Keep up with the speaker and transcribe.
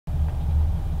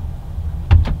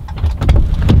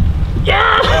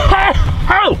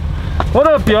What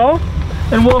up, y'all?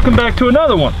 And welcome back to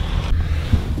another one.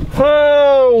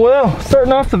 Oh, well,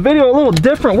 starting off the video a little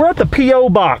different. We're at the P.O.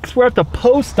 box. We're at the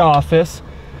post office.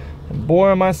 And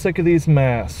boy, am I sick of these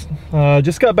masks.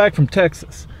 Just got back from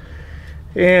Texas.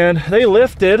 And they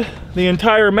lifted the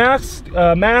entire mask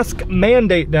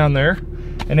mandate down there.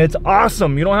 And it's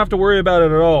awesome. You don't have to worry about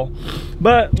it at all.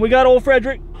 But we got old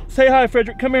Frederick. Say hi,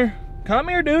 Frederick. Come here. Come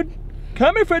here, dude.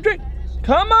 Come here, Frederick.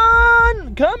 Come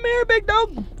on. Come here, big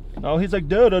dog. Oh, he's like,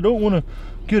 Dad, I don't want to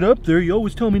get up there. You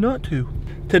always tell me not to.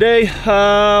 Today,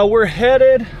 we're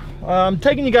headed, I'm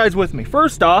taking you guys with me.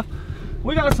 First off,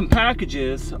 we got some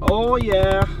packages. Oh,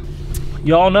 yeah.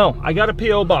 Y'all know, I got a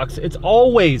P.O. box. It's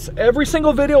always, every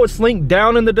single video, it's linked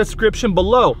down in the description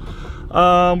below.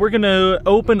 We're going to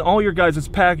open all your guys'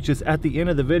 packages at the end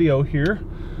of the video here,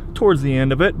 towards the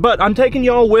end of it. But I'm taking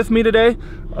y'all with me today.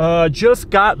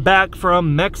 Just got back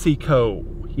from Mexico.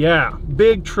 Yeah,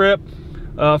 big trip.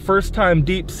 First time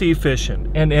deep sea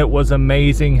fishing, and it was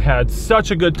amazing. Had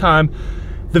such a good time.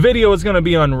 The video is going to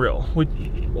be unreal.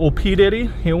 Old P. Diddy,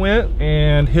 he went,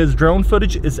 and his drone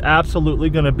footage is absolutely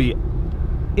going to be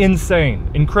insane,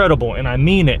 incredible, and I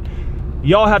mean it.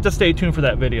 Y'all have to stay tuned for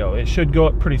that video. It should go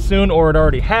up pretty soon, or it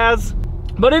already has.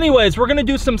 But anyways, we're going to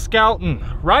do some scouting.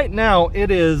 Right now,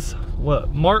 it is,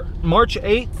 what, March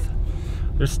 8th?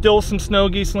 There's still some snow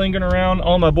geese lingering around.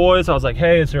 All my boys, I was like,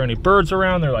 hey, is there any birds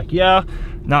around? They're like, yeah,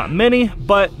 not many,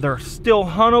 but they're still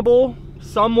huntable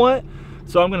somewhat.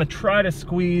 So I'm gonna try to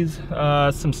squeeze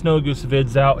some snow goose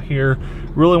vids out here.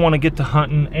 Really wanna get to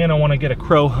hunting, and I wanna get a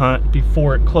crow hunt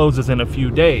before it closes in a few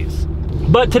days.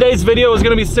 But today's video is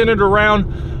gonna be centered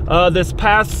around this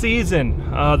past season,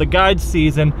 the guide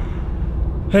season,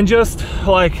 and just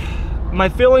like my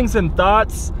feelings and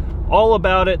thoughts all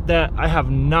about it that I have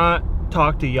not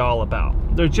talk to y'all about.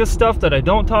 There's just stuff that I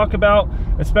don't talk about,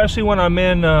 especially when I'm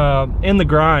in the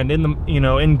grind,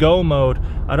 in go mode.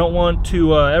 I don't want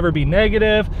to ever be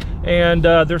negative, and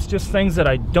there's just things that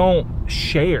I don't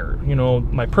share. You know,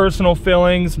 my personal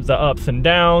feelings, the ups and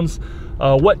downs,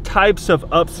 what types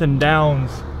of ups and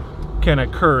downs can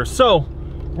occur. So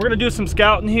we're gonna do some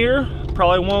scouting here.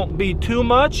 Probably won't be too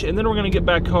much, and then we're gonna get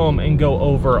back home and go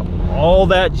over all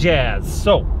that jazz.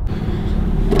 So,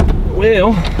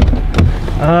 well,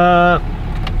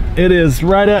 it is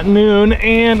right at noon,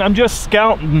 and I'm just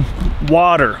scouting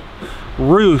water,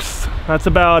 roosts. That's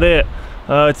about it.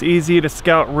 It's easy to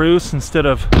scout roosts instead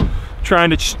of trying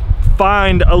to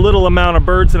find a little amount of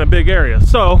birds in a big area.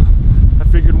 So I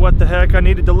figured, what the heck, I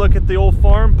needed to look at the old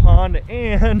farm pond,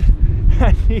 and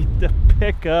I need to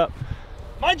pick up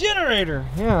my generator.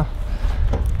 Yeah,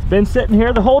 been sitting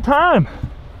here the whole time.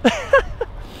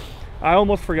 I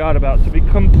almost forgot about it, to be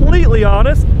completely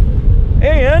honest.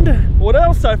 And what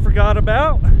else I forgot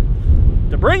about?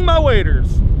 To bring my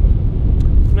waders.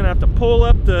 I'm gonna have to pull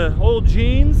up the old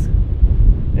jeans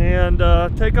and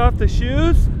take off the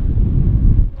shoes,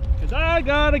 because I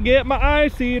gotta get my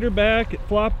ice heater back. It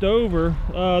flopped over.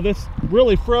 This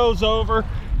really froze over.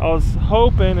 I was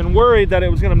hoping and worried that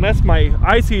it was gonna mess my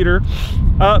ice heater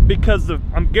up, because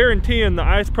I'm guaranteeing the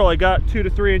ice probably got 2 to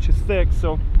 3 inches thick.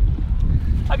 So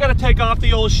I gotta take off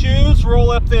the old shoes, roll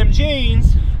up them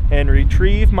jeans, and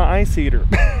retrieve my ice heater.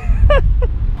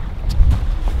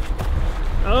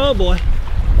 Oh boy.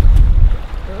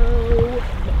 Oh,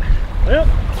 well,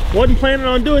 wasn't planning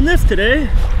on doing this today.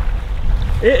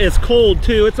 It is cold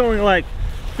too. It's only like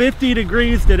 50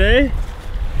 degrees today.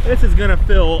 This is gonna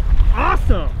feel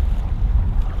awesome.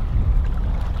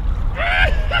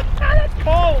 That's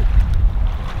cold.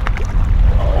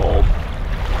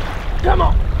 Oh, come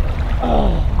on.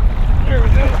 Oh, there we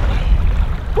go.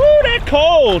 Woo, that's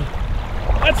cold.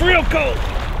 That's real cold.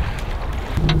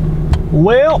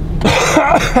 Well,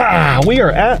 we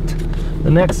are at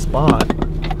the next spot.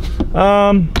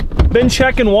 Been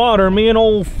checking water, me and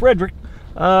old Frederick.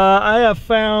 I have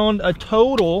found a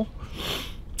total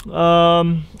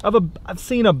I've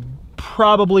seen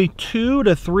probably 200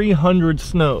 to 300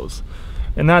 snows,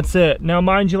 and that's it. Now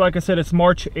mind you, like I said, it's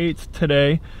March 8th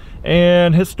today,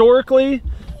 and historically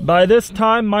by this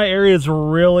time my area is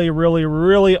really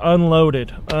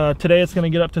unloaded. Today it's going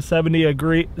to get up to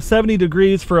 70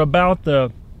 degrees for about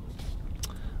the,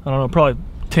 I don't know, probably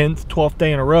 10th, 12th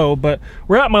day in a row. But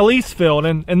we're at my lease field,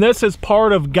 and this is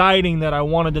part of guiding that I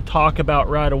wanted to talk about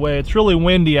right away. It's really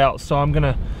windy out, so I'm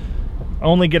gonna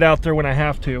only get out there when I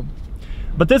have to.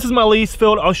 But this is my lease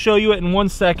field. I'll show you it in 1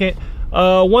 second.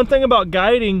 One thing about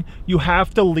guiding, you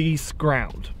have to lease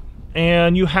ground,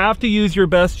 and you have to use your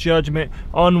best judgment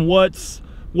on what's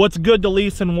what's good to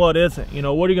lease and what isn't. You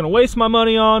know, what are you going to waste my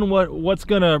money on? What's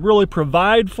going to really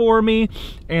provide for me?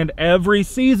 And every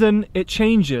season it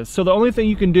changes. So the only thing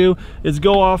you can do is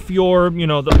go off your, you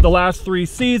know, the last 3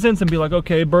 seasons and be like,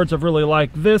 okay, birds have really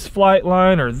liked this flight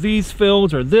line or these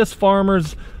fields or this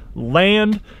farmer's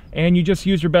land, and you just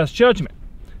use your best judgment.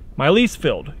 My lease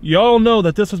field, you all know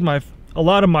that this is a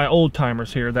lot of my old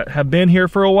timers here that have been here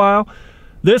for a while.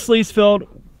 This lease field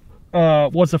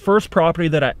was the first property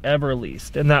that I ever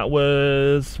leased, and that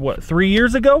was what, 3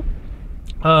 years ago.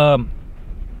 Haven't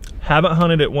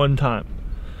hunted it one time.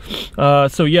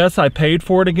 So yes, I paid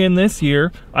for it again this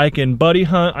year. I can buddy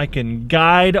hunt, I can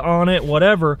guide on it,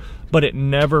 whatever, but it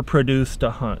never produced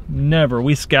a hunt. Never.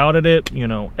 We scouted it, you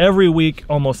know, every week,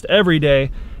 almost every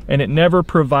day, and it never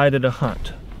provided a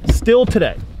hunt. Still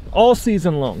today, all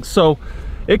season long. So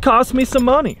it cost me some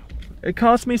money. It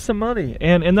cost me some money,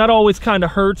 and that always kind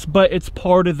of hurts, but it's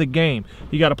part of the game.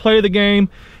 You got to play the game,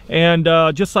 and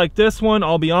just like this one,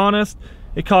 I'll be honest,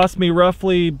 it cost me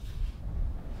roughly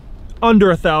under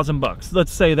 $1,000.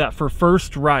 Let's say that for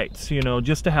first rights, you know,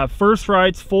 just to have first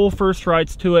rights, full first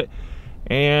rights to it,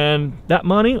 and that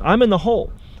money, I'm in the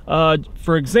hole.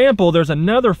 For example, there's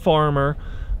another farmer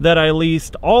that I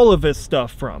leased all of his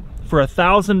stuff from for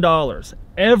 $1,000,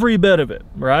 every bit of it,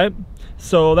 right?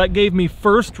 So that gave me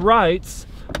first rights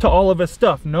to all of his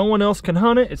stuff. No one else can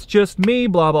hunt it. It's just me,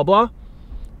 blah, blah, blah.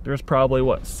 There's probably,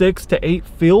 what, 6 to 8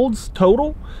 fields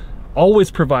total. Always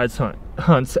provides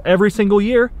hunts every single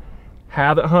year.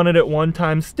 Haven't hunted it one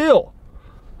time still.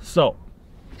 So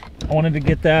I wanted to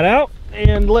get that out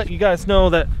and let you guys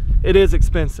know that it is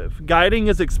expensive. Guiding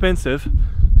is expensive,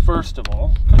 first of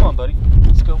all. Come on, buddy.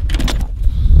 Let's go.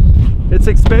 It's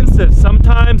expensive.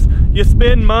 Sometimes you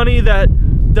spend money that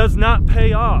does not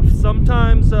pay off.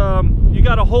 Sometimes you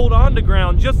got to hold on to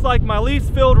ground, just like my lease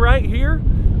field right here.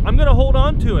 I'm gonna hold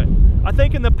on to it. I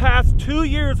think in the past 2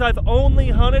 years I've only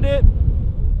hunted it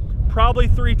probably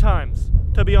 3 times,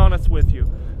 to be honest with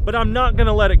you, but I'm not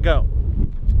gonna let it go.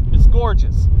 It's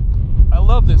gorgeous. I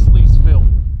love this lease field.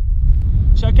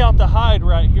 Check out the hide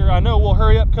right here. I know we'll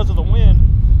hurry up because of the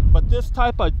wind, but this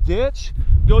type of ditch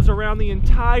goes around the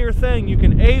entire thing. You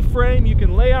can A-frame, you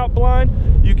can lay out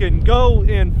blind, you can go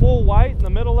in full white in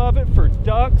the middle of it for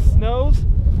ducks, snows,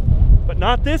 but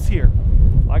not this year.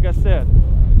 Like I said,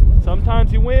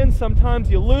 sometimes you win, sometimes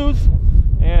you lose,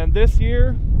 and this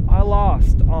year I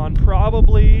lost on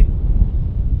probably,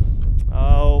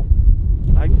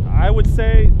 I would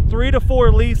say 3 to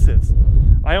 4 leases.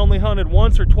 I only hunted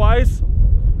once or twice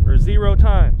or 0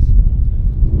 times.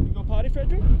 You go potty,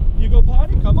 Frederick? You go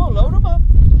potty? Come on, load them up.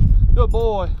 Good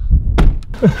boy.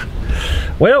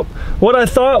 Well, what I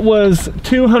thought was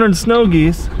 200 snow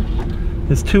geese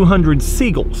is 200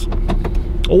 seagulls.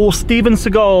 Old Steven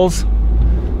Seagulls.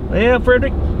 Yeah,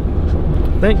 Frederick.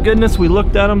 Thank goodness we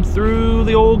looked at them through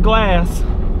the old glass.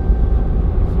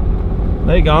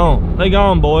 They gone. They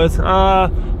gone, boys.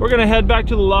 We're gonna head back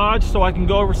to the lodge so I can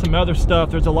go over some other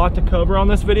stuff. There's a lot to cover on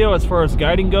this video as far as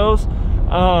guiding goes.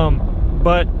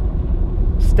 But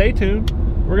stay tuned.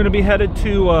 We're gonna be headed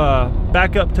to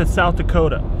back up to South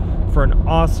Dakota for an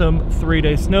awesome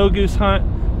 3-day snow goose hunt.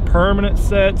 Permanent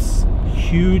sets,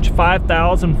 huge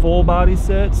 5,000 full body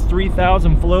sets,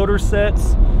 3,000 floater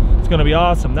sets. It's gonna be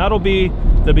awesome. That'll be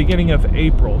the beginning of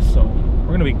April, so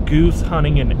we're gonna be goose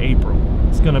hunting in April.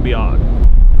 It's gonna be odd.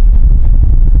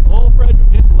 Old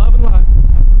Frederick gets love and life.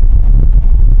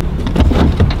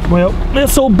 Well,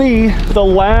 this will be the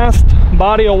last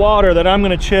body of water that I'm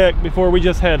gonna check before we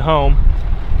just head home.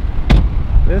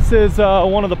 This is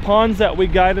one of the ponds that we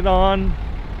guided on.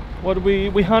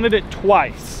 We hunted it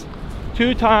twice.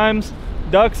 2 times,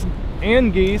 ducks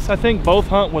and geese. I think both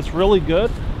hunt was really good.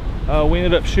 We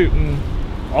ended up shooting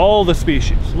all the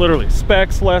species, literally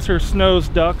specks, lesser, snows,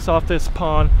 ducks off this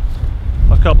pond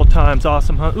a couple times.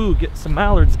 Awesome hunt. Ooh, get some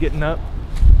mallards getting up.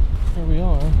 Here we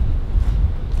are.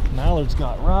 Mallards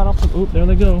got right off the, oop, there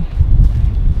they go.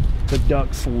 The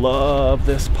ducks love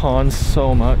this pond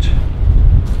so much.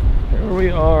 Here we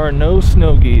are, no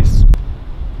snow geese.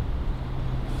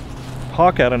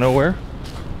 Hawk out of nowhere.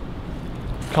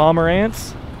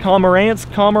 Cormorants.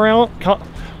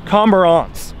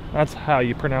 That's how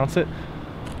you pronounce it.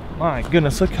 My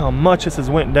goodness, look how much this has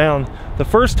went down. The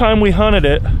first time we hunted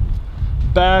it,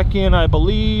 back in, I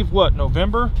believe, what,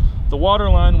 November? The water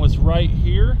line was right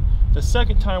here. The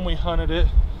second time we hunted it,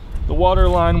 the water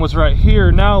line was right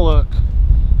here. Now look,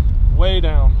 way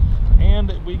down.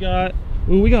 And we got,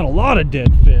 ooh, we got a lot of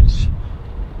dead fish.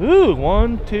 Ooh,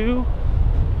 1, 2.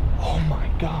 Oh my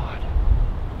God.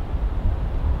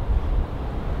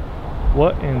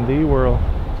 What in the world?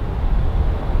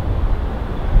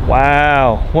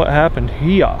 Wow, what happened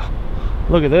here?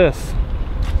 Look at this.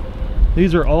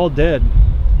 These are all dead.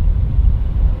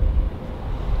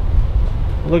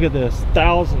 Look at this,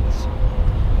 thousands.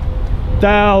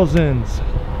 Thousands.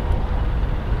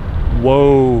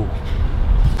 Whoa.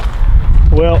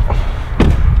 Well,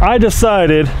 I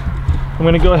decided I'm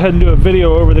gonna go ahead and do a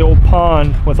video over the old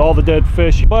pond with all the dead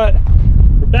fish, but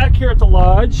we're back here at the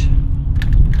lodge.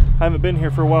 I haven't been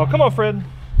here for a while. Come on, Fred.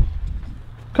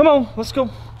 Come on, let's go.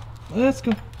 Let's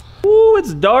go. Ooh,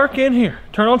 it's dark in here.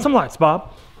 Turn on some lights,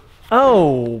 Bob.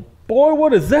 Oh, boy,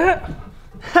 what is that?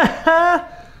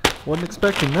 Wasn't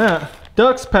expecting that.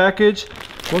 DUX package.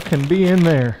 What can be in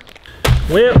there?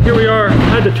 Well, here we are. I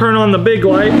had to turn on the big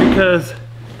light because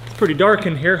it's pretty dark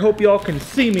in here. Hope y'all can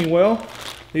see me well.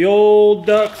 The old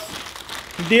DUX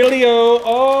dealio.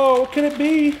 Oh, what could it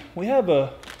be? We have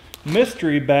a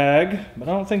mystery bag, but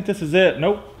I don't think this is it.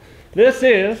 Nope. This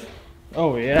is,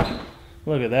 oh yeah.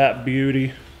 Look at that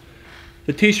beauty.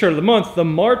 The t-shirt of the month, the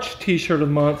March t-shirt of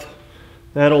the month.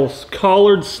 That old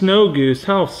collared snow goose.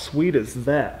 How sweet is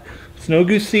that? Snow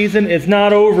goose season is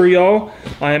not over, y'all.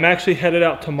 I am actually headed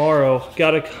out tomorrow.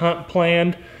 Got a hunt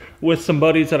planned with some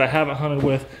buddies that I haven't hunted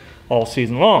with all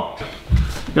season long.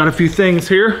 Got a few things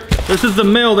here. This is the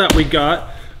mail that we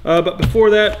got. But before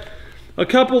that, a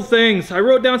couple things. I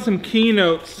wrote down some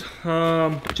keynotes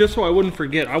just so I wouldn't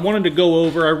forget. I wanted to go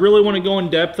over, I really want to go in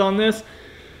depth on this.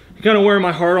 I'm kind of wearing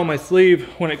my heart on my sleeve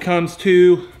when it comes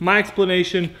to my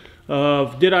explanation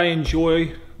of did I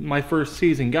enjoy my first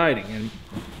season guiding. And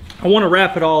I want to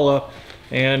wrap it all up,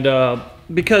 and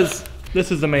because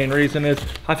this is the main reason is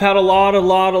I've had a lot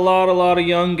of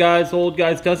young guys, old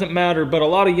guys, doesn't matter, but a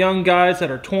lot of young guys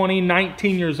that are 20,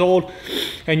 19 years old,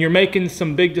 and you're making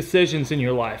some big decisions in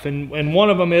your life. And one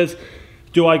of them is,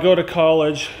 do I go to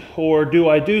college or do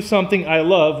I do something I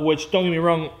love? Which, don't get me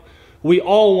wrong, we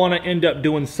all want to end up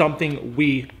doing something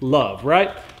we love,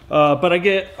 right? But I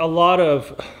get a lot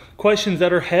of questions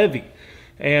that are heavy,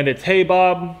 and it's, hey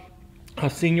Bob,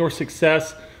 I've seen your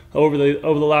success over the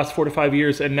last 4 to 5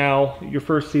 years, and now your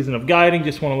first season of guiding.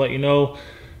 Just want to let you know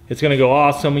it's going to go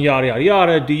awesome, yada yada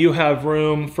yada. Do you have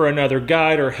room for another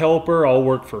guide or helper? I'll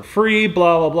work for free,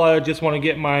 blah blah blah. I just want to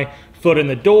get my foot in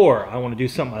the door. I want to do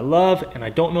something I love, and I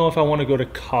don't know if I want to go to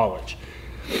college.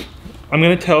 I'm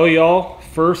going to tell y'all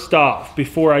first off,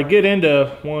 before I get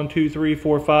into 1, 2, 3,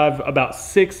 4, 5, about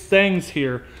 6 things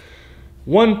here.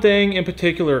 One thing in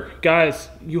particular, guys,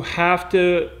 you have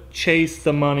to chase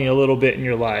the money a little bit in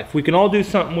your life. We can all do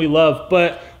something we love,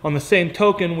 but on the same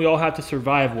token, we all have to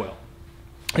survive well.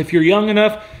 If you're young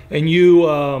enough and you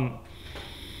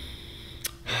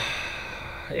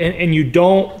and you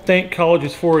don't think college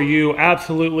is for you,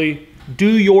 absolutely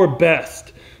do your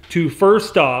best to,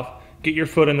 first off, get your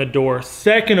foot in the door.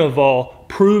 Second of all,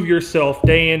 prove yourself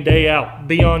day in, day out.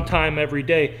 Be on time every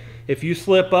day. If you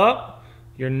slip up,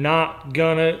 you're not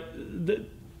gonna,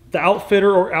 the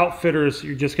outfitter or outfitters,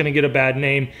 you're just gonna get a bad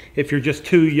name if you're just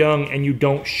too young and you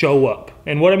don't show up.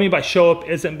 And what I mean by show up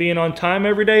isn't being on time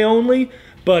every day only,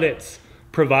 but it's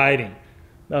providing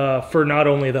for not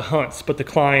only the hunts, but the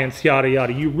clients, yada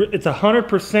yada. It's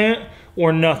 100%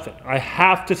 or nothing. I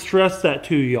have to stress that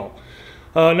to y'all.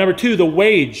 Number 2, the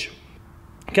wage.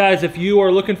 Guys, if you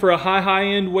are looking for a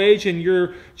high-end wage and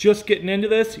you're just getting into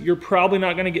this, you're probably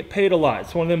not going to get paid a lot.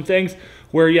 It's one of them things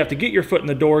where you have to get your foot in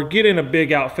the door, get in a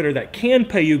big outfitter that can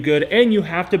pay you good, and you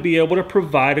have to be able to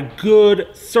provide a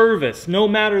good service, no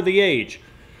matter the age.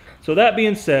 So that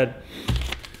being said,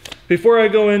 before I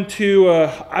go into,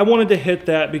 I wanted to hit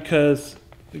that because,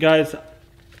 guys,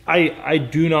 I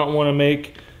do not want to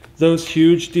make those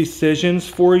huge decisions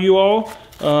for you all.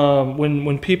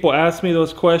 When people ask me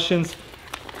those questions,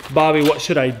 Bobby, what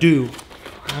should I do?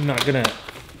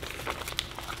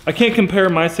 I can't compare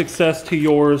my success to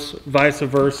yours, vice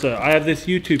versa. I have this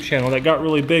YouTube channel that got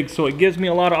really big, so it gives me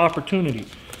a lot of opportunity,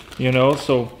 you know?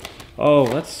 So, oh,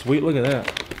 that's sweet, look at that.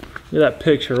 Look at that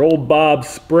picture, old Bob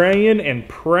spraying and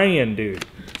praying, dude.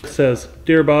 It says,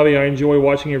 "Dear Bobby, I enjoy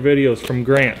watching your videos," from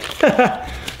Grant.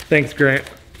 Thanks, Grant.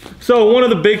 So one of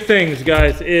the big things,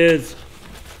 guys, is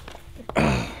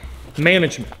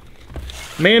management.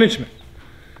 Management.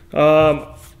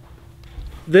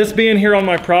 This being here on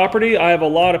my property, I have a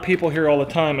lot of people here all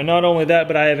the time, and not only that,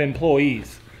 but I have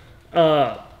employees.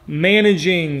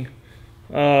 Managing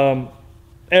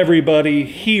everybody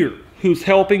here, who's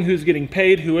helping, who's getting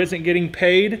paid, who isn't getting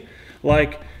paid.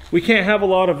 Like, we can't have a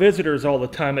lot of visitors all the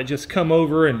time that just come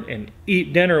over and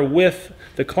eat dinner with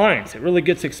the clients. It really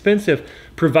gets expensive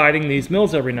providing these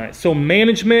meals every night. So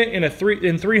management in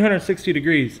 360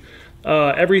 degrees.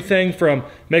 Everything from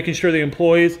making sure the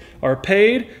employees are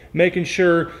paid, making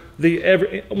sure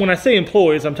when I say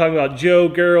employees, I'm talking about Joe,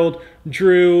 Gerald,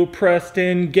 Drew,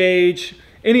 Preston, Gage,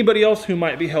 anybody else who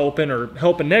might be helping or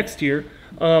helping next year.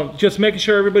 Just making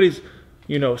sure everybody's,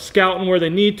 you know, scouting where they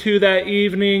need to that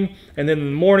evening, and then in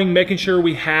the morning making sure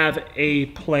we have a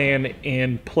plan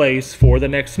in place for the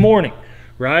next morning,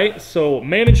 right? So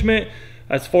management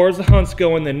as far as the hunts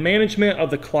go, and then management of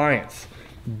the clients,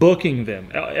 booking them,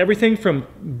 everything from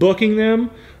booking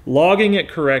them, logging it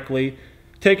correctly,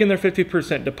 taking their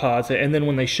 50% deposit, and then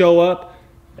when they show up,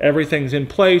 everything's in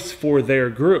place for their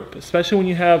group. Especially when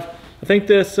you have, I think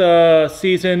this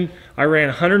season I ran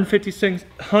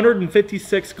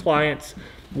 156 clients,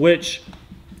 which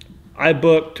I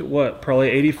booked, what, probably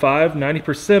 85,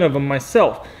 90% of them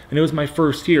myself, and it was my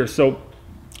first year. So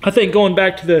I think going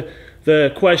back to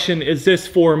the question, is this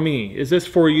for me? Is this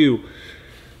for you?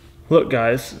 Look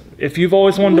guys, if you've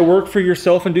always wanted to work for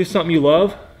yourself and do something you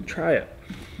love, try it.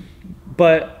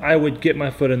 But I would get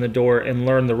my foot in the door and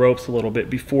learn the ropes a little bit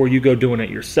before you go doing it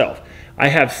yourself. I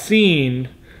have seen,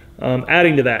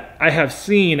 adding to that, I have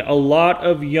seen a lot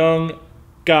of young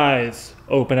guys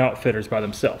open outfitters by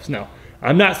themselves. Now,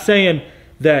 I'm not saying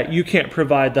that you can't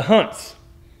provide the hunts.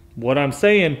 What I'm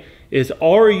saying is,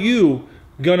 are you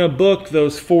gonna book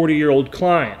those 40-year-old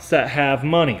clients that have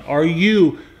money? Are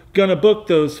you gonna book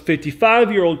those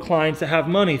 55-year-old clients that have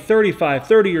money, 35,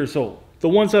 30 years old, the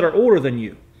ones that are older than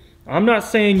you? I'm not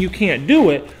saying you can't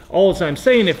do it. All I'm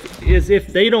saying is if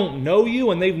they don't know you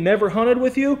and they've never hunted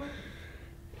with you,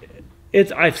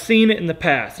 I've seen it in the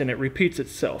past and it repeats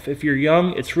itself. If you're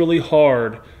young, it's really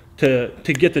hard to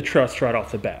get the trust right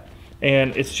off the bat.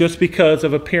 And it's just because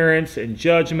of appearance and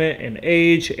judgment and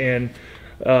age and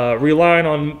relying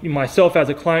on myself as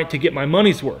a client to get my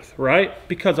money's worth, right?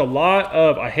 Because a lot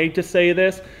of, I hate to say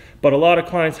this, but a lot of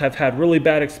clients have had really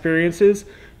bad experiences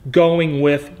going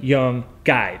with young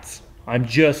guides. I'm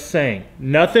just saying.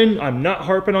 Nothing, I'm not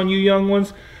harping on you young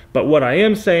ones, but what I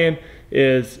am saying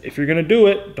is if you're gonna do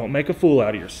it, don't make a fool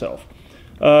out of yourself.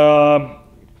 So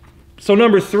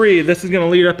number 3, this is gonna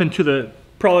lead up into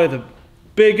probably the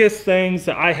biggest things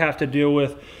that I have to deal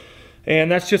with,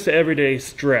 and that's just the everyday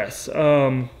stress.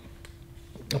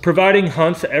 Providing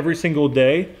hunts every single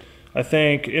day. I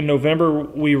think in November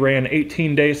we ran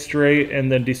 18 days straight, and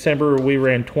then December we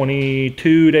ran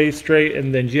 22 days straight,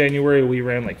 and then January we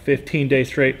ran like 15 days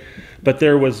straight. But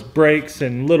there was breaks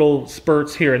and little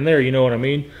spurts here and there, you know what I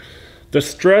mean? The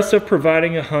stress of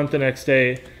providing a hunt the next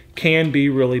day can be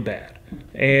really bad.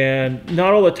 And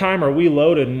not all the time are we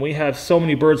loaded and we have so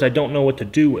many birds I don't know what to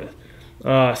do with.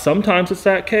 Sometimes it's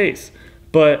that case,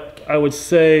 but I would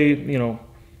say, you know,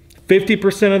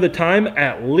 50% of the time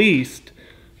at least,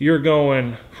 you're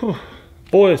going,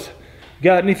 boys, you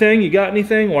got anything? You got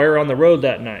anything? While you're on the road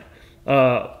that night.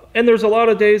 And there's a lot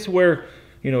of days where,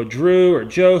 you know, Drew or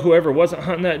Joe, whoever wasn't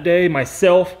hunting that day,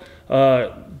 myself, I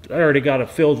already got a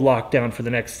field locked down for the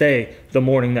next day, the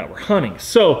morning that we're hunting.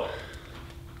 So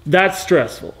that's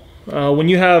stressful. When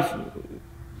you have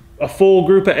a full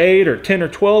group of 8 or 10 or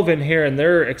 12 in here and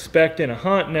they're expecting a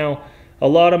hunt. Now, a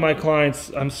lot of my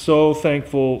clients, I'm so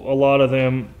thankful, a lot of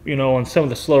them, you know, on some of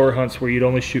the slower hunts where you'd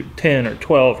only shoot 10 or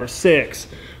 12 or 6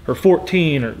 or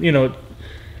 14 or, you know,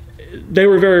 they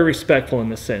were very respectful in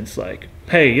the sense like,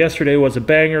 hey, yesterday was a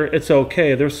banger, it's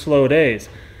okay, there's slow days.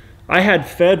 I had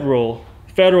Federal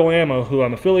Ammo, who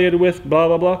I'm affiliated with, blah,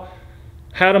 blah, blah,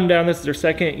 had them down, this is their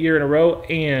 2nd year in a row,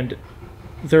 and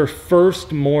their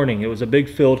first morning, it was a big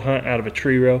field hunt out of a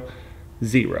tree row,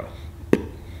 0.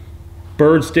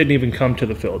 Birds didn't even come to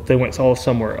the field. They went all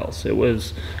somewhere else. It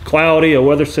was cloudy, a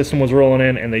weather system was rolling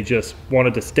in, and they just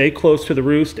wanted to stay close to the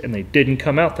roost, and they didn't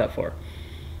come out that far.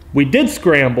 We did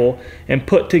scramble and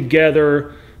put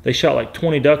together, they shot like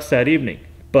 20 ducks that evening,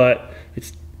 but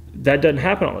that doesn't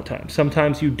happen all the time.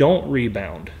 Sometimes you don't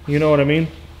rebound, you know what I mean?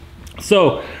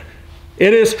 So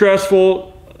it is stressful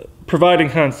providing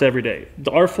hunts every day.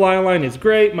 Our fly line is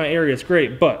great, my area is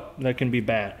great, but that can be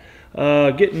bad.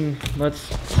 Let's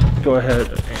go ahead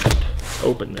and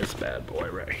open this bad boy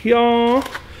right here.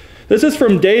 This is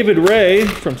from David Ray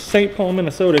from St. Paul,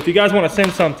 Minnesota. If you guys want to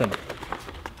send something,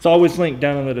 it's always linked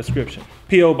down in the description.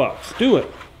 P.O. Box, do it.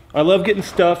 I love getting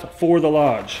stuff for the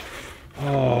lodge.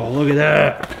 Oh, look at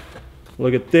that.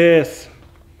 Look at this.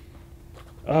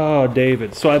 Oh,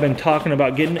 David. So I've been talking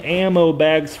about getting ammo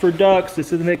bags for ducks.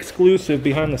 This is an exclusive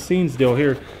behind the scenes deal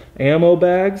here. Ammo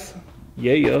bags.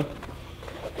 Yeah.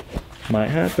 Might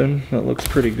happen. That looks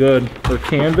pretty good for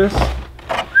canvas.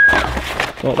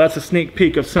 Well, that's a sneak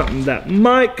peek of something that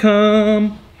might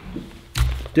come.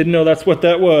 Didn't know that's what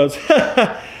that was.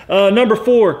 Number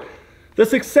 4. The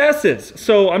successes.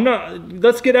 So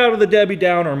let's get out of the Debbie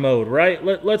Downer mode, right?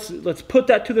 Let's put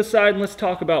that to the side and let's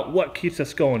talk about what keeps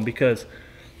us going, because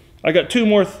I got two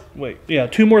more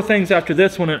things after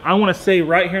this one, and I want to say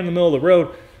right here in the middle of the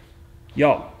road,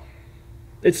 y'all,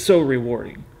 it's so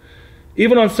rewarding.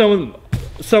 Even on some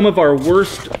of our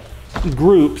worst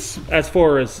groups, as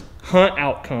far as hunt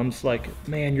outcomes, like,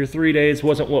 man, your 3 days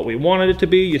wasn't what we wanted it to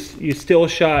be, you still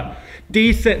shot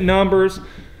decent numbers.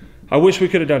 I wish we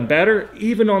could have done better.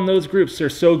 Even on those groups, they're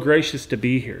so gracious to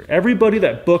be here. Everybody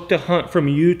that booked a hunt from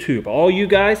YouTube, all you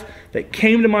guys that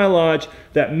came to my lodge,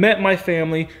 that met my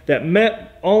family, that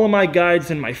met all of my guides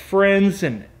and my friends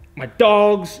and my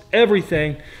dogs,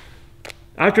 everything.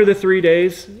 After the 3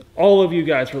 days, all of you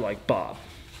guys were like, Bob,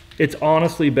 it's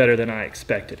honestly better than I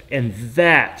expected. And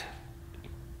that,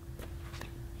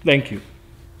 thank you.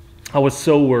 I was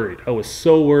so worried. I was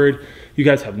so worried. You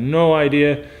guys have no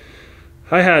idea.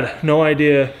 I had no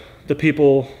idea the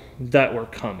people that were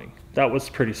coming. That was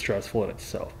pretty stressful in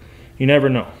itself. You never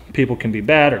know. People can be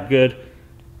bad or good.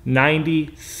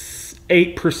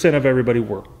 98% of everybody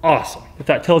were awesome, if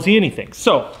that tells you anything.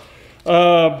 So,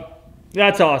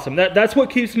 that's awesome. That's what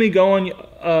keeps me going,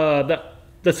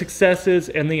 the successes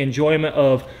and the enjoyment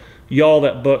of y'all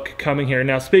that book coming here.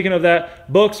 Now, speaking of that,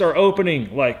 books are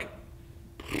opening like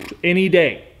any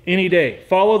day. Any day.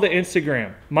 Follow the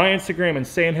Instagram. My Instagram and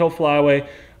Sandhill Flyway.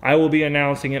 I will be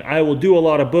announcing it. I will do a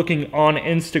lot of booking on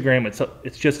Instagram.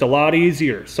 It's just a lot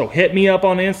easier. So hit me up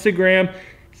on Instagram.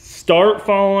 Start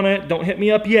following it. Don't hit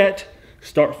me up yet.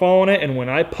 Start following it. And when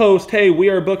I post, hey, we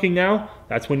are booking now,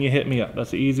 that's when you hit me up. That's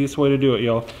the easiest way to do it,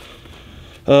 y'all.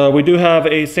 We do have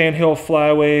a Sandhill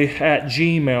Flyway at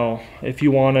Gmail if you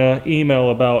want to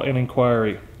email about an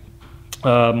inquiry.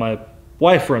 My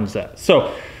wife runs that.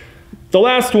 So, the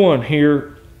last one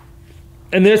here,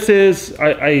 and this is,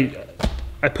 I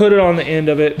put it on the end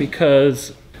of it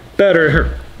because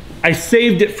I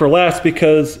saved it for last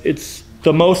because it's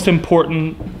the most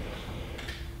important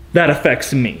that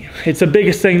affects me. It's the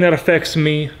biggest thing that affects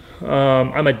me.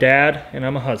 I'm a dad and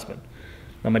I'm a husband.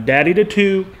 I'm a daddy to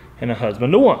 2 and a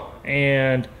husband to 1.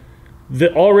 And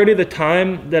already the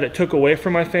time that it took away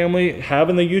from my family,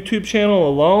 having the YouTube channel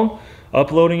alone,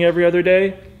 uploading every other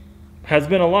day, has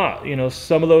been a lot. You know,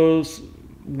 some of those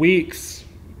weeks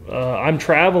I'm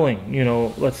traveling, you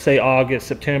know, let's say August,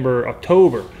 September,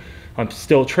 October. I'm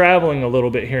still traveling a little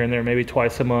bit here and there, maybe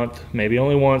twice a month, maybe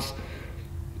only once.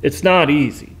 It's not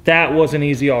easy. That wasn't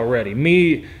easy already.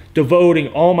 Me devoting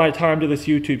all my time to this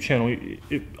YouTube channel.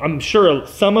 I'm sure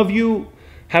some of you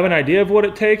have an idea of what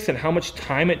it takes and how much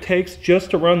time it takes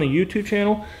just to run the YouTube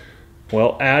channel.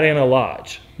 Well, add in a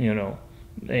lodge, you know,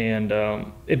 and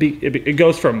it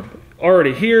goes from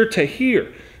already here to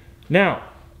here. Now,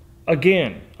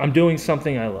 again, I'm doing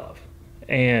something I love.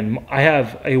 And I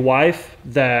have a wife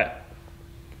that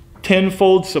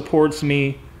tenfold supports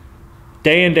me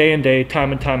day and day and day,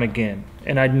 time and time again.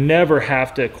 And I never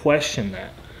have to question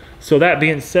that. So that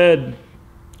being said,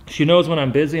 she knows when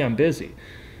I'm busy, I'm busy.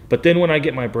 But then when I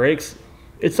get my breaks,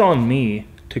 it's on me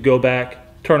to go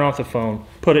back, turn off the phone,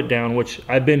 put it down, which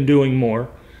I've been doing more,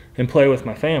 and play with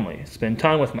my family, spend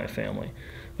time with my family.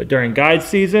 But during guide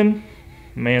season,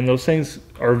 man, those things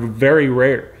are very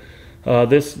rare.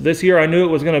 This year I knew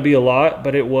it was going to be a lot,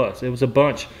 but it was a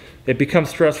bunch. It becomes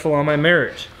stressful on my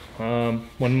marriage.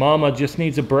 When mama just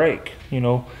needs a break, you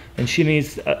know, and she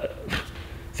needs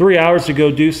 3 hours to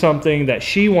go do something that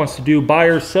she wants to do by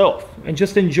herself and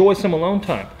just enjoy some alone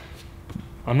time.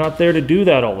 I'm not there to do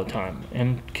that all the time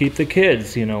and keep the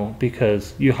kids, you know,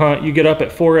 because you hunt, you get up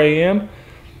at 4 a.m.,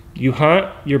 you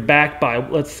hunt, you're back by,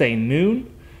 let's say,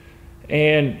 noon,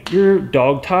 and you're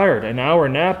dog tired. An hour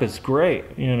nap is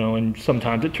great, you know, and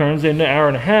sometimes it turns into an hour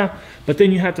and a half, but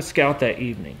then you have to scout that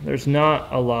evening. There's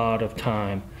not a lot of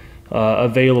time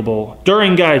available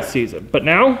during guide season. But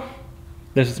now,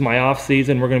 this is my off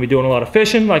season. We're going to be doing a lot of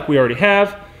fishing like we already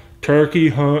have. Turkey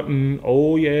hunting,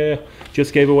 oh yeah.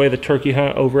 Just gave away the turkey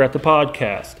hunt over at the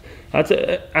podcast.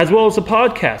 As well as the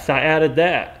podcast, I added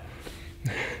that.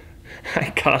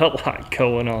 I got a lot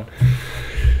going on.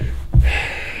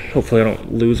 Hopefully I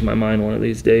don't lose my mind one of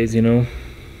these days, you know.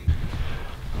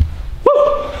 Woo!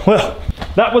 Well,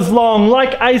 that was long.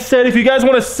 Like I said, if you guys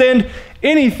want to send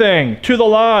anything to the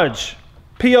lodge,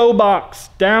 P.O. Box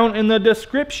down in the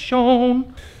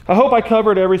description. I hope I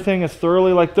covered everything as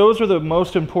thoroughly. Like, those are the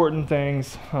most important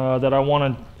things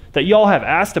that y'all have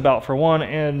asked about, for one,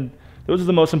 and those are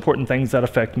the most important things that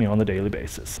affect me on the daily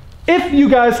basis. If you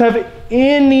guys have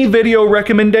any video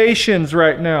recommendations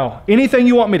right now, anything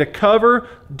you want me to cover,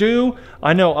 do.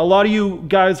 I know a lot of you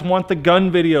guys want the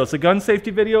gun videos, the gun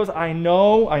safety videos. I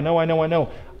know.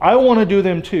 I want to do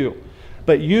them too.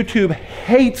 but YouTube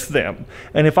hates them.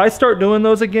 And if I start doing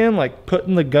those again, like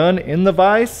putting the gun in the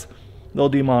vise, they'll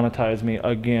demonetize me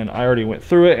again. I already went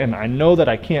through it and I know that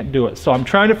I can't do it. So I'm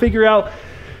trying to figure out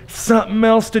something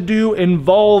else to do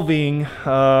involving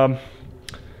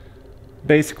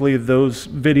basically those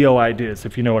video ideas,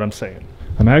 if you know what I'm saying.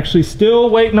 I'm actually still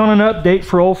waiting on an update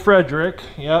for old Frederick.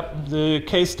 Yep, the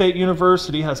K-State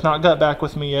University has not got back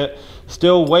with me yet.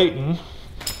 Still waiting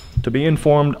to be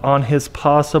informed on his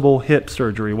possible hip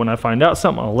surgery. When I find out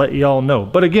something, I'll let y'all know.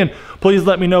 But again, please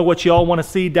let me know what y'all want to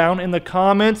see down in the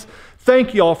comments.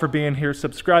 Thank y'all for being here.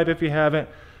 Subscribe if you haven't,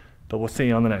 but we'll see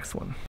you on the next one.